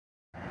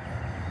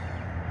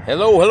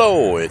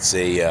Hello. It's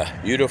a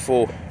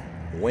beautiful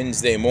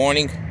Wednesday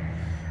morning.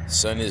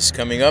 Sun is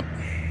coming up,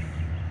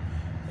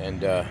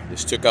 and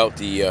just took out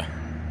the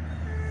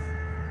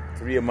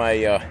three of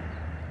my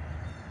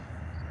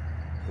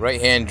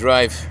right-hand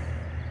drive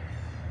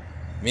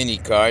mini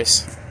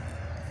cars.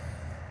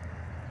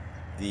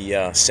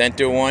 The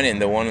center one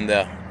and the one on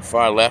the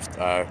far left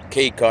are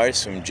K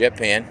cars from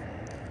Japan.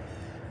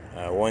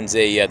 One's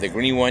the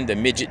green one, the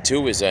Midget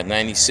 2, is a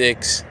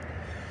 96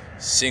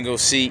 single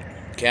seat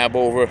cab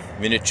over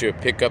miniature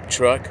pickup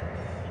truck.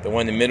 The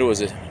one in the middle is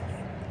a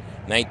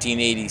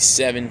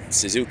 1987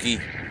 Suzuki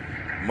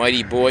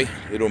Mighty Boy,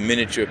 little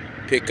miniature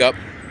pickup.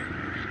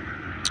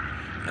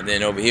 And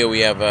then over here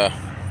we have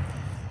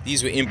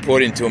these were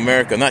imported into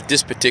America. Not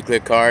this particular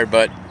car,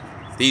 but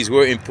these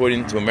were imported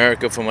into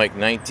America from like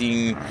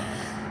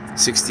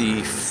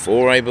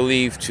 1964, I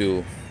believe,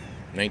 to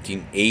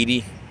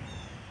 1980.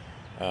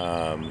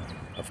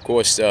 Of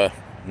course,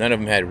 none of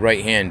them had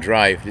right-hand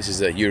drive. This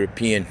is a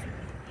European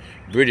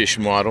British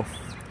model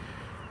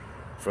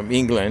from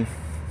England,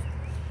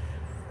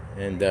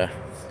 and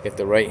get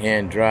the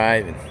right-hand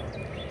drive and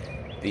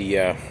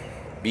the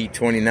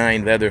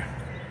B29 leather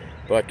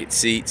bucket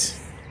seats.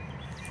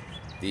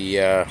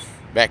 The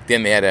back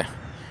then they had a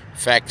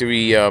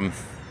factory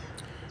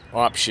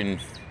option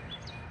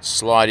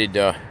slotted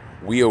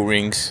wheel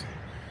rings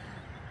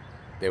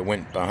that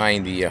went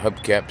behind the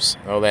hubcaps.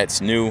 All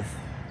that's new.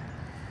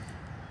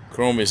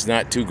 Chrome is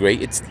not too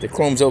great. The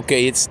chrome's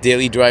okay. It's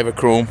daily driver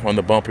chrome on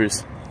the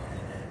bumpers.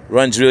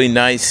 Runs really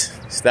nice.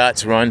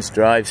 Starts, runs,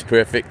 drives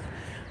perfect.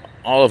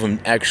 All of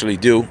them actually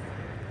do.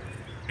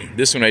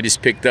 This one I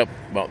just picked up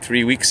about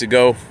 3 weeks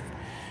ago.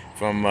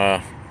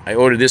 I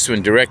ordered this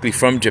one directly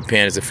from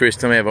Japan. It's the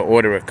first time I ever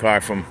order a car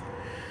from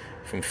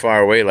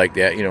far away like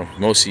that. You know,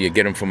 mostly you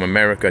get them from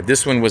America.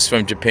 This one was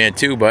from Japan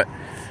too, but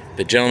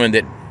the gentleman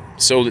that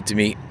sold it to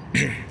me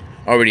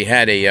already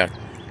had a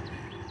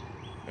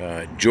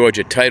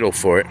Georgia title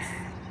for it,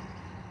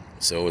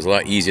 so it was a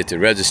lot easier to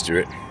register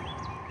it.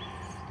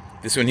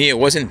 This one here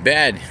wasn't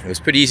bad. It was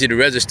pretty easy to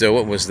register.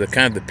 What was the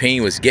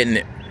pain was getting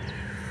it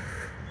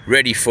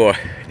ready for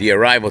the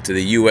arrival to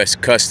the U.S.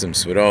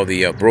 Customs with all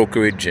the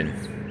brokerage and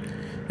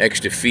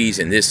extra fees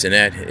and this and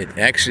that. It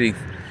actually,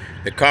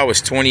 the car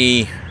was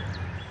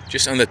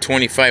just under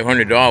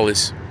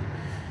 $2,500,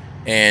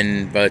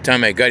 and by the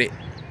time I got it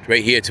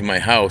right here to my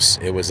house,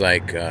 it was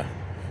like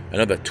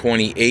another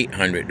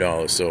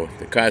 $2,800. So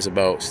the car's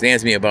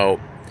stands me about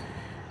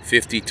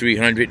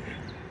 $5,300.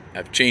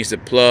 I've changed the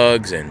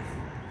plugs and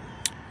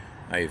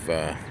I've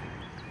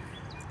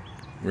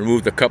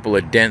removed a couple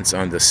of dents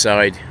on the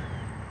side,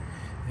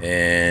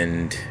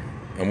 and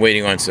I'm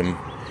waiting on some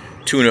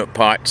tune-up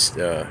parts.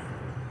 The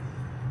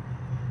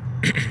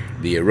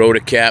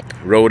rotor cap,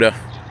 rotor,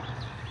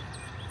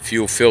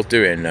 fuel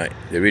filter, and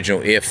the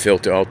original air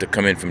filter all to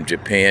come in from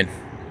Japan.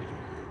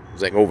 It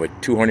was like over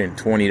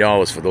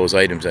 $220 for those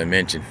items I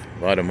mentioned.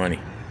 A lot of money.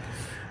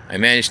 I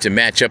managed to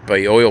match up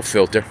a oil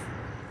filter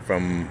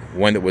from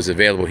one that was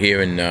available here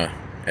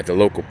at the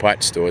local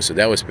parts store, so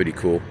that was pretty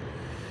cool.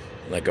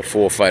 Like a $4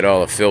 or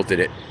 $5 filter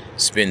that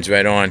spins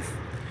right on,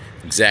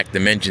 exact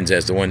dimensions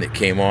as the one that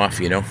came off,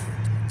 you know.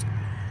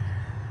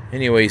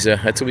 Anyways,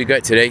 that's what we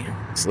got today.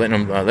 Just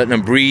letting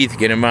them breathe,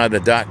 get them out of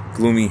the dark,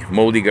 gloomy,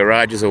 moldy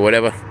garages or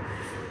whatever.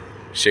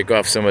 Shake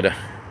off some of the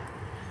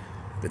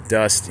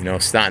dust, you know,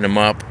 starting them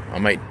up. I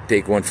might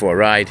take one for a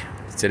ride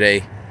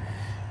today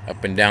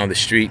up and down the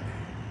street.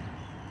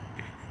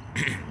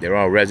 They're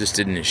all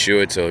registered and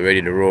insured, so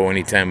ready to roll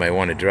anytime I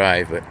want to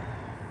drive. But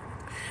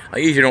I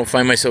usually don't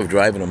find myself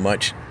driving them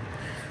much.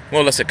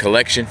 More or less a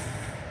collection.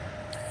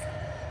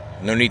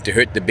 No need to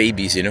hurt the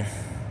babies, you know.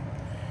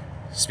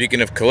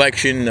 Speaking of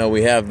collection,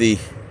 we have the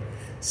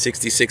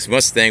 66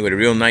 Mustang with a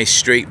real nice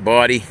straight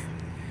body,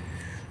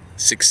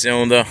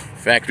 6-cylinder,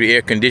 factory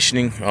air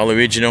conditioning, all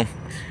original.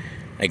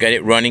 I got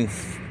it running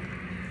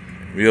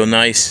real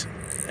nice.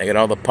 I got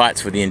all the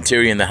parts for the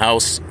interior in the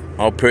house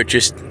all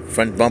purchased,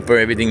 front bumper,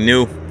 everything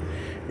new,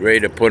 ready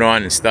to put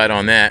on and start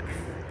on that.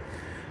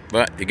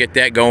 But to get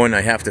that going,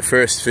 I have to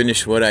first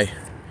finish what I've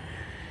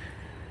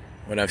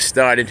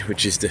started,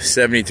 which is the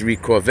 73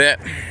 Corvette.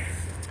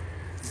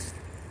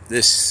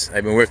 This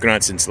I've been working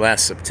on since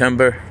last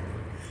September.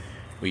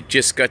 We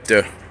just got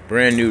the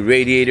brand new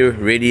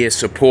radiator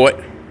support,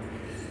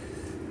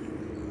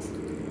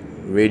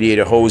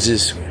 radiator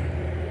hoses,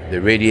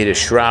 the radiator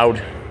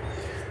shroud.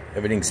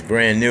 Everything's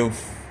brand new,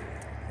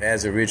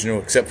 as original,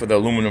 except for the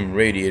aluminum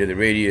radiator. The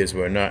radiators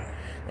were not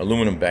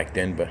aluminum back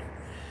then, but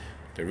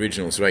the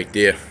original's right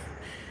there.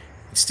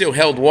 It still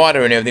held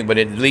water and everything, but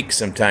it leaks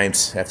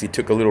sometimes. After you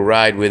took a little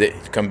ride with it,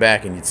 you'd come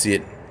back and you'd see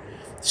it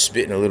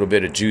spitting a little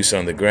bit of juice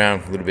on the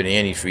ground, a little bit of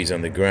antifreeze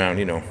on the ground,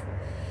 you know.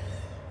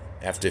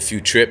 After a few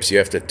trips, you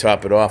have to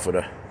top it off with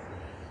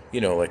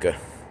like a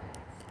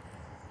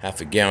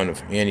half a gallon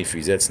of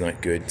antifreeze. That's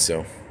not good,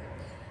 so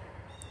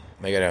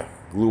I gotta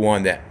glue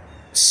on that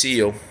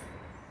seal,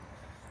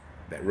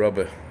 that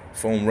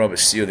foam rubber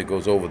seal that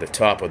goes over the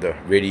top of the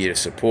radiator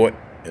support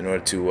in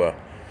order to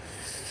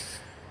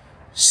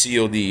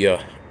seal the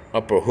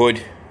upper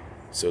hood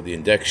so the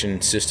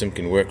induction system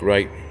can work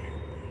right.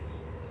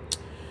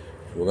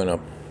 We're gonna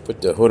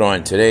put the hood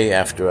on today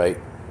after I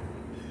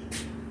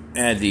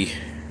add the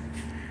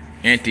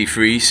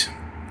antifreeze.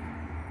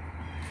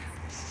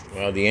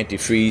 Well, the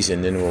antifreeze,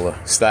 and then we'll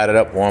start it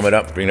up, warm it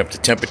up, bring it up to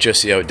temperature,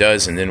 see how it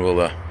does, and then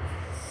we'll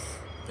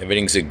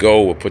everything's a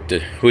go. We'll put the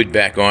hood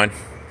back on,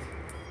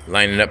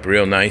 line it up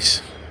real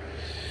nice.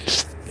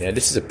 Yeah,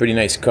 this is a pretty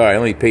nice car. I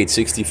only paid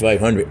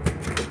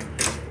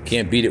 $6,500.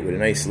 Can't beat it with a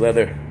nice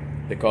leather.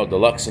 They're called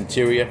deluxe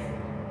interior.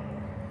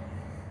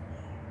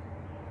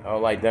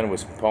 All I done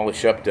was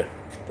polish up the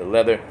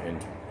leather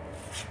and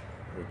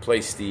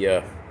replace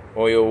the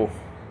oil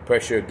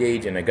pressure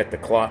gauge, and I got the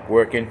clock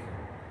working.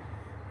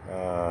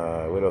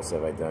 What else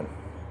have I done?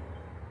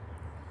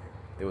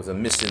 There was a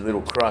missing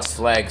little cross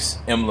flags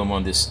emblem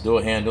on this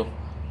door handle.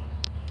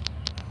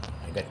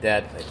 I got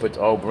that. I put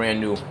all brand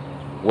new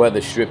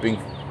weather stripping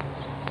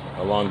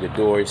along the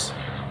doors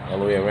all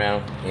the way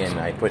around, and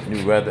I put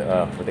new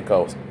weather, what they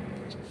call it?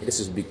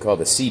 This would be called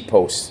the C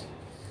post,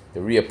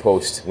 the rear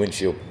post,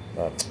 windshield,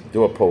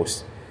 door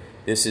post.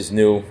 This is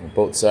new on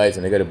both sides,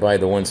 and I got to buy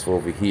the ones for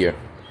over here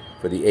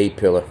for the A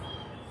pillar.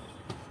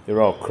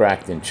 They're all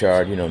cracked and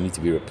charred, you know, need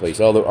to be replaced.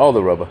 All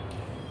the rubber.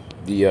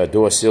 The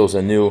door sills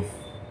are new.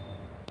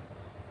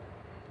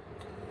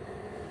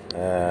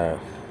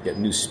 Got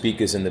new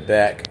speakers in the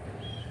back.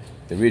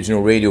 The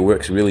original radio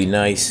works really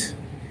nice.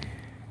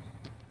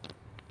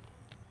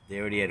 They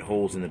already had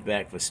holes in the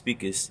back for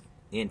speakers,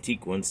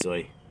 antique ones, so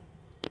I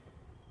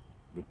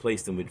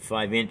replaced them with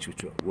 5-inch,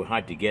 which were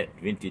hard to get,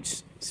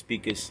 vintage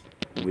speakers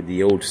with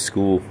the old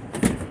school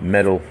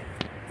metal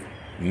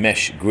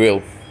mesh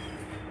grill.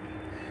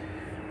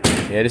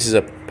 Yeah, this is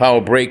a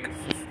power brake,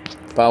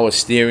 power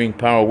steering,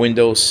 power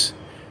windows,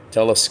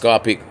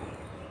 telescopic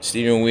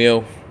steering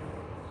wheel,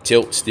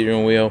 tilt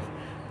steering wheel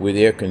with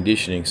air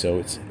conditioning. So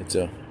it's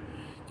the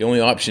only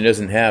option it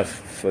doesn't have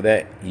for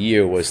that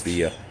year was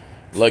the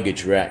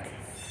luggage rack.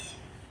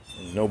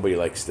 And nobody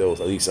likes those,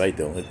 at least I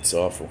don't. It's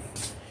awful.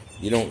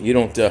 You don't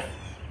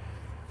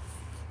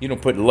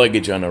put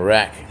luggage on a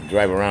rack and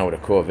drive around with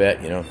a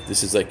Corvette. You know,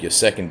 this is like your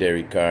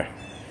secondary car.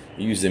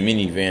 You use the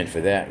minivan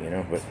for that. You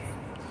know, but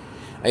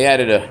I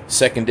added a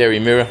secondary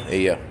mirror,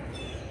 a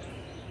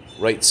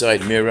right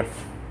side mirror,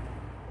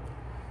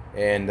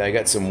 and I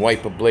got some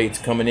wiper blades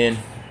coming in,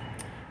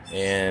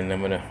 and I'm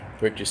gonna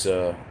purchase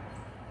the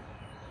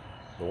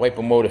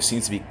wiper motor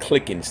seems to be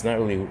clicking. It's not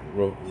really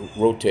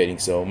rotating,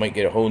 so I might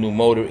get a whole new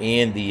motor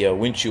and the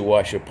windshield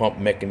washer pump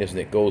mechanism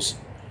that goes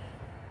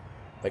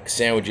like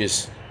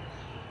sandwiches.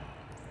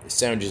 It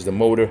sandwiches the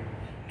motor,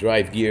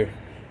 drive gear,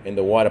 and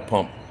the water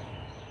pump,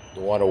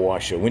 the water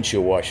washer,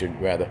 windshield washer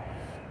rather,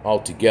 all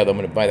together. I'm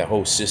going to buy the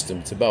whole system.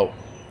 It's about,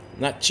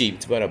 not cheap,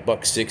 it's about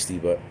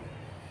 $1.60, but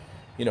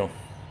you know,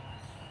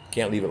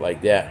 can't leave it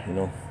like that. You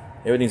know,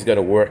 everything's got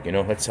to work. You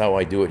know, that's how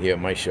I do it here at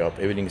my shop.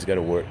 Everything's got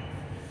to work.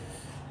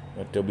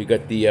 But we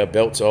got the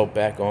belts all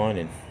back on,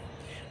 and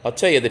I'll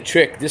tell you the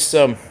trick. This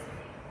to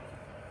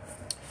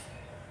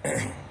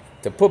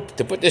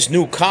put this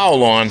new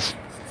cowl on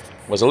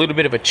was a little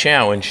bit of a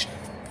challenge.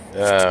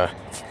 A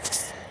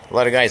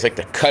lot of guys like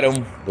to cut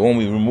them. The one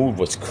we removed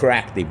was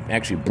cracked. They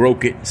actually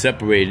broke it,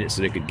 separated it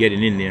so they could get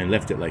it in there, and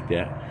left it like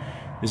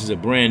that. This is a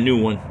brand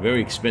new one,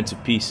 very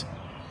expensive piece.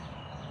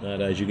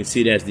 But as you can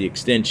see, it has the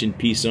extension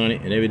piece on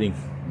it and everything.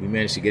 We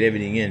managed to get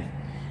everything in,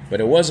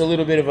 but it was a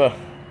little bit of a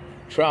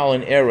trial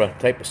and error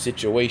type of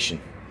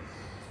situation.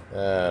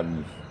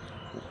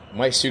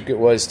 My secret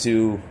was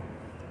to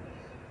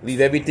leave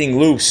everything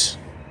loose,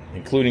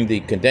 including the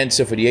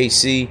condenser for the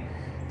AC,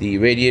 the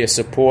radiator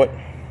support,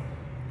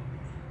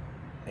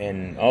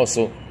 and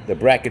also the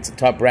brackets, the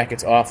top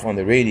brackets off on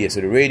the radiator.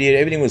 So the radiator,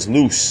 everything was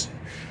loose.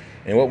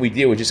 And what we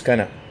did was just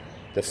kind of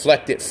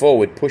deflect it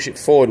forward, push it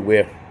forward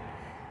where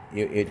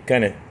it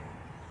kind of,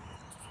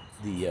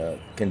 the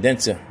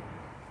condenser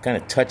kind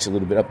of touched a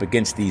little bit up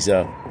against these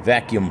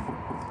vacuum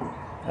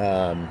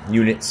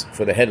units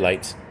for the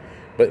headlights.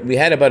 But we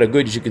had about a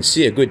good, as you can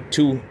see, a good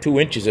two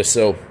inches or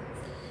so.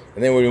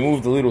 And then we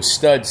removed the little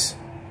studs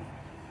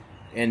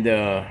and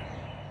the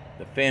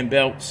fan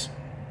belts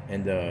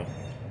and the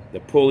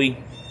pulley.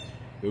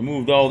 We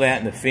removed all that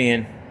in the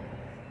fan,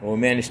 and we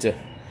managed to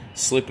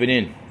slip it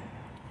in.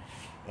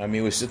 I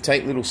mean, it was a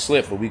tight little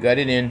slip, but we got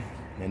it in.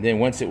 And then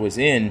once it was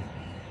in,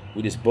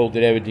 we just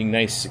bolted everything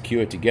nice,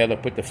 secure together,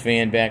 put the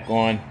fan back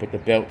on, put the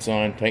belts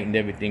on, tightened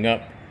everything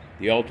up.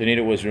 The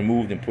alternator was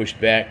removed and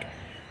pushed back.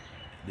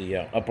 The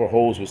upper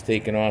hose was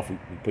taken off. We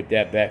put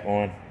that back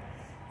on.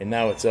 And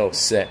now it's all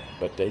set.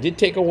 But it did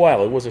take a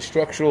while. It was a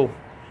structural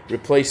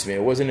replacement.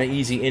 It wasn't an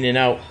easy in and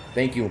out.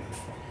 Thank you.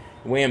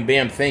 Wham,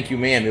 bam, thank you,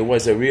 ma'am. It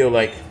was a real,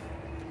 like,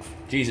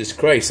 Jesus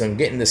Christ, I'm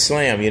getting the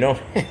slam, you know.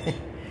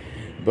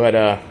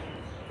 But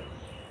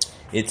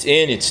it's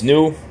in. It's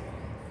new.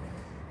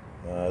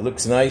 It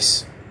looks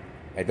nice.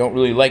 I don't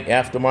really like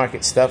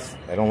aftermarket stuff.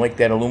 I don't like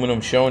that aluminum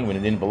showing when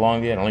it didn't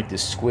belong there. I don't like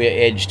this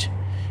square-edged,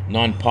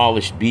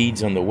 non-polished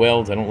beads on the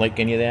welds. I don't like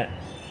any of that.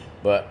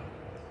 But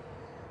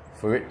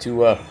for it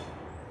to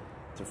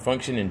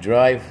function and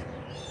drive,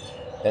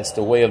 that's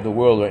the way of the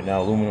world right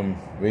now, aluminum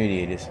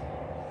radiators.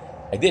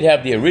 I did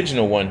have the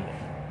original one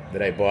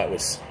that I bought,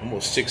 was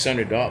almost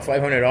 $600,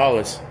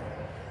 $500.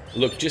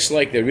 Looked just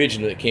like the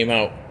original that came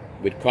out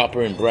with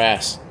copper and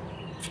brass.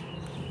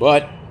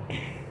 But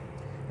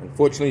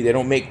unfortunately, they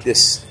don't make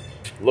this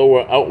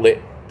lower outlet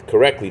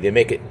correctly. They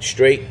make it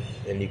straight,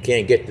 and you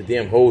can't get the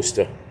damn hose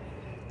to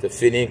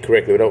fit in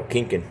correctly without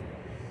kinking.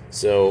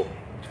 So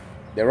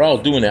they're all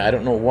doing that. I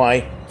don't know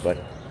why, but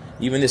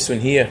even this one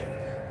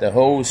here, the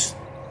hose,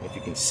 if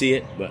you can see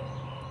it, but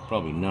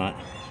probably not.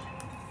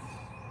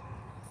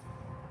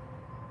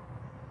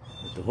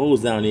 But the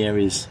hose down there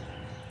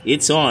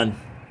it's on.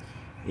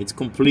 It's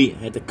complete.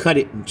 I had to cut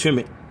it and trim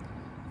it.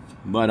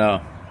 But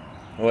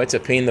oh, it's a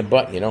pain in the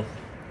butt, you know.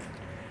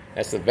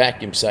 That's the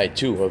vacuum side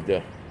too of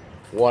the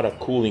water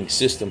cooling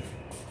system.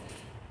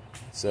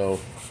 So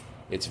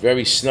it's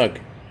very snug.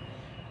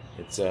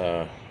 It's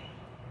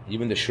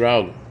even the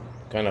shroud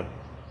kind of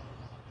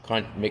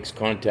makes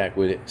contact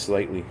with it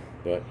slightly,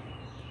 but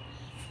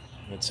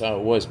that's how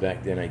it was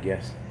back then, I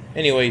guess.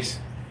 Anyways,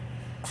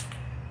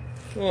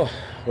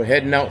 we're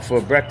heading out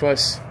for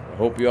breakfast. I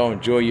hope you all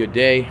enjoy your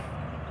day.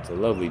 It's a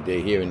lovely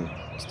day here in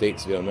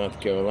Statesville, North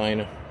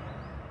Carolina.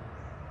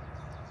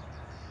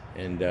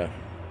 And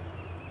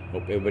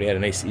hope everybody had a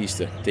nice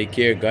Easter. Take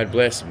care, God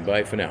bless, and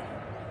bye for now.